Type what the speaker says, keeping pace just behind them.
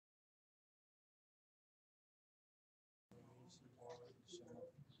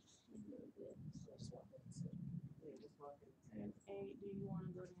And 8, do you want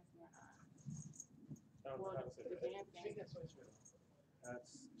to go dancing or not? Well, the dancing.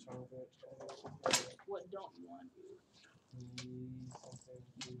 That's chocolate. What don't you want to do?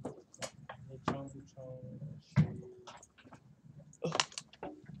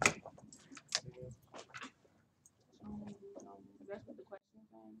 That's what the question is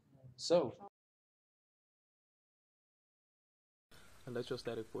saying. So,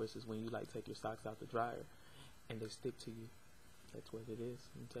 Electrostatic force is when you like take your socks out the dryer and they stick to you. That's what it is.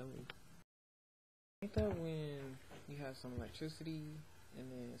 I'm telling you. Ain't that when you have some electricity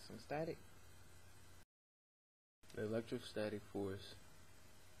and then some static? The electrostatic force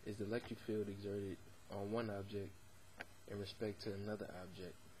is the electric field exerted on one object in respect to another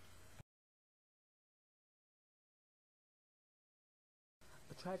object.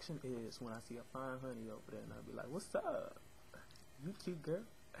 Attraction is when I see a fine honey over there and I'll be like, "What's up? You cute girl."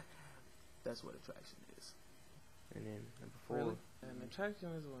 That's what attraction is. And then number 4. Really? And attraction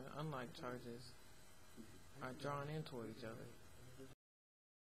is when unlike charges are drawn in toward each other.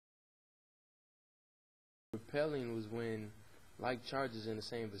 Repelling was when like charges in the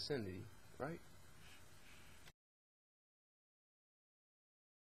same vicinity, right?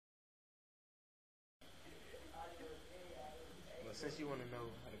 Well, since you want to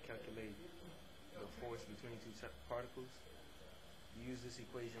know how to calculate the force between two particles, you use this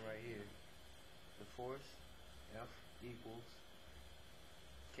equation right here. The force, F equals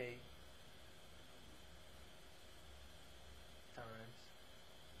K times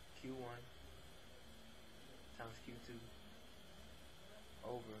Q1 times Q2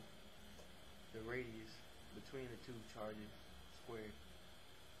 over the radius between the two charges squared.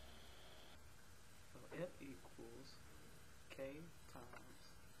 So F equals K times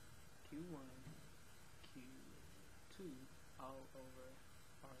Q1 Q2 all over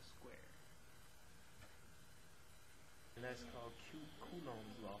R squared. And that's called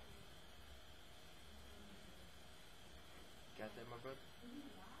Coulomb's law. Got that, my brother?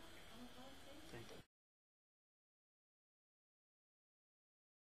 Thank you.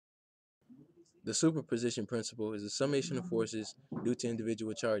 The superposition principle is the summation of forces due to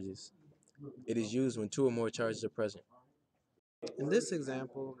individual charges. It is used when 2 or more charges are present. In this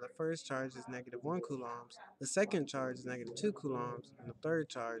example, the first charge is -1 coulombs, the second charge is -2 coulombs, and the third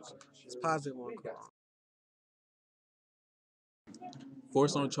charge is +1 coulomb.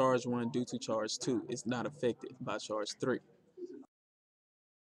 Force on charge 1 due to charge 2 is not affected by charge 3.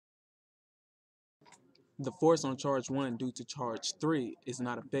 The force on charge 1 due to charge 3 is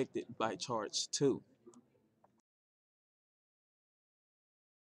not affected by charge 2.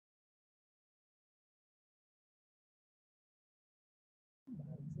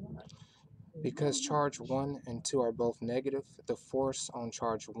 Because charge 1 and 2 are both negative, the force on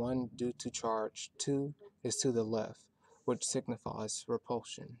charge 1 due to charge 2 is to the left, which signifies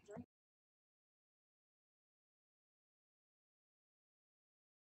repulsion.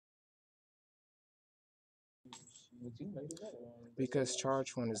 Because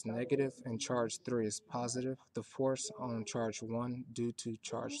charge 1 is negative and charge 3 is positive, the force on charge 1 due to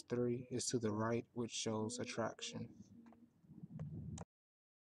charge 3 is to the right, which shows attraction.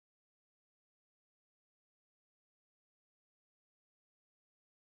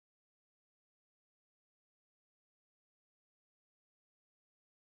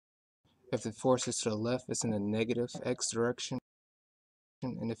 If the force is to the left, it's in the negative x direction,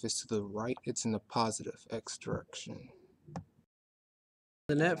 and if it's to the right, it's in the positive x direction.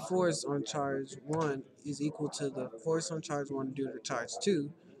 The net force on charge 1 is equal to the force on charge 1 due to charge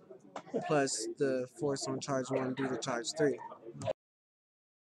 2 plus the force on charge 1 due to charge 3.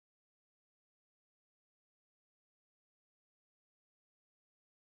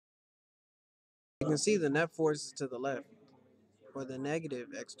 You can see the net force is to the left, or the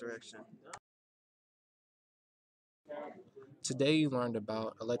negative x direction. Today you learned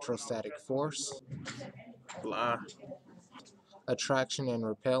about electrostatic force, Blah. attraction and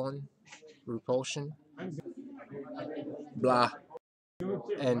repulsion, Blah.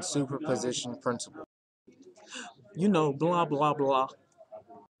 and superposition principle. You know, blah, blah, blah.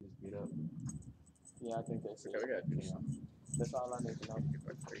 yeah, I think that's it. Okay, we gotta do this. That's all I need to know.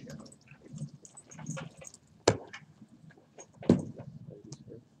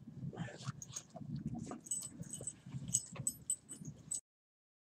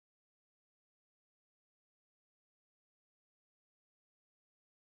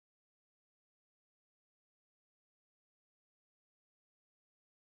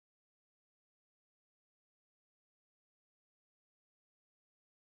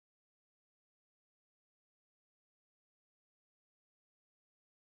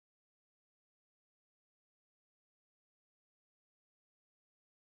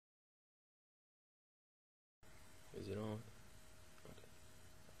 Is it on? Okay.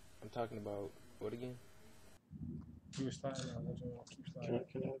 I'm talking about what again? You were sliding on. What you want?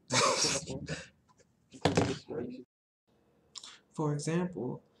 Keep sliding. For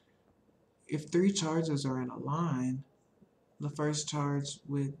example, if three charges are in a line, the first charge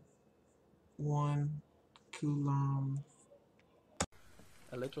with 1 coulomb.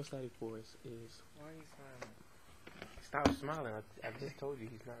 Electrostatic force is Why are you smiling? Stop smiling. I just told you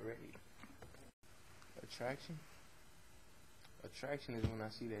he's not ready. Attraction? Attraction is when I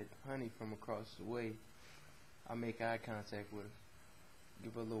see that honey from across the way. I make eye contact with her.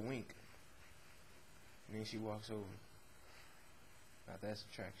 Give her a little wink. And then she walks over. Now that's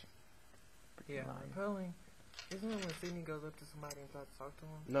attraction. yeah repelling. Isn't it when Sidney goes up to somebody and tries to talk to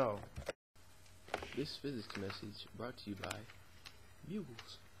him? No. This physics message brought to you by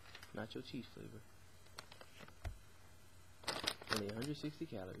Bugles, nacho cheese flavor. Only 160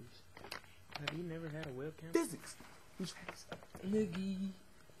 calories. Have you never had a webcam? Physics. Nigga,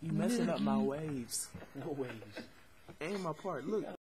 you messing up my waves. What waves? And my part. Look.